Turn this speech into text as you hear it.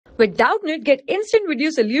With Doubtnut, get instant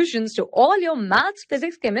video solutions to all your maths,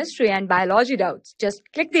 physics, chemistry, and biology doubts. Just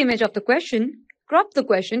click the image of the question, crop the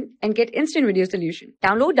question, and get instant video solution.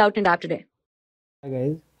 Download Doubtnut app today. Hi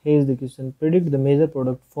guys, here is the question. Predict the major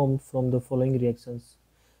product formed from the following reactions.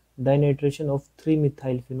 Dinitration of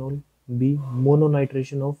 3-methylphenol. B.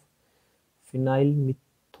 Mononitration of phenyl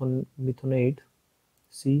methanoate.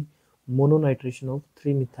 C. Mononitration of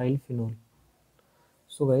 3-methylphenol.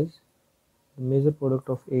 So guys, the major product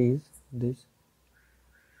of A is this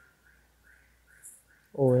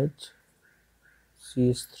OH,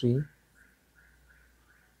 CH3,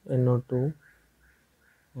 NO2,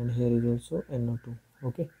 and here is also NO2.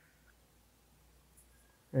 Okay,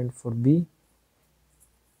 and for B,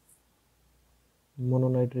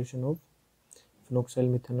 mononitration of phenoxyl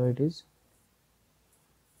methanoate is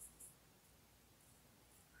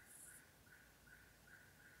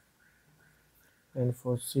and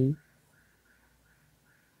for C,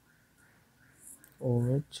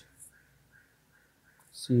 OH,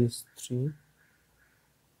 CH3,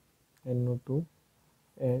 NO2,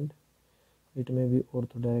 and it may be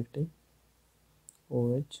orthodirecting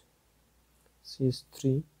OH,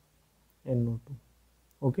 CH3, NO2.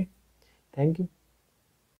 Okay, thank you.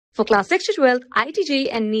 For class 6 to 12, IIT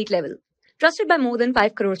JEE and NEET level. Trusted by more than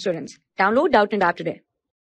 5 crore students. Download Doubtnut app today.